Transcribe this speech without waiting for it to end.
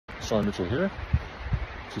Sean Mitchell here.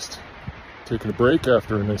 Just taking a break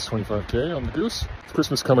after a nice 25K on the Goose. It's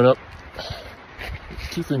Christmas coming up.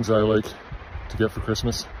 Two things I like to get for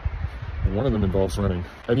Christmas. One of them involves running.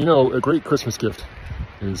 And you know, a great Christmas gift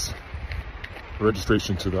is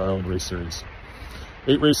registration to the Island Race Series.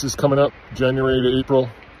 8 races coming up, January to April.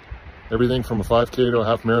 Everything from a 5K to a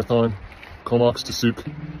half marathon, Comox to Souk.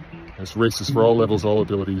 There's races for all levels, all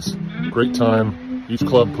abilities. Great time. Each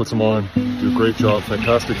club puts them on. Do a great job.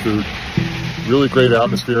 Fantastic food. Really great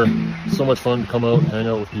atmosphere. So much fun to come out and hang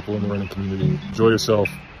out with people in the running community. Enjoy yourself.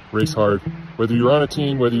 Race hard. Whether you're on a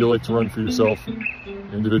team, whether you like to run for yourself,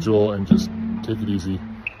 individual, and just take it easy.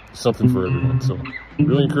 Something for everyone. So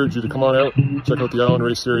really encourage you to come on out, check out the Island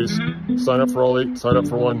Race Series. Sign up for all 8, sign up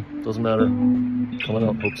for 1, doesn't matter. Come on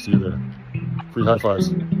out, hope to see you there. Free high fives.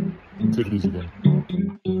 Take it easy,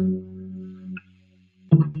 gang.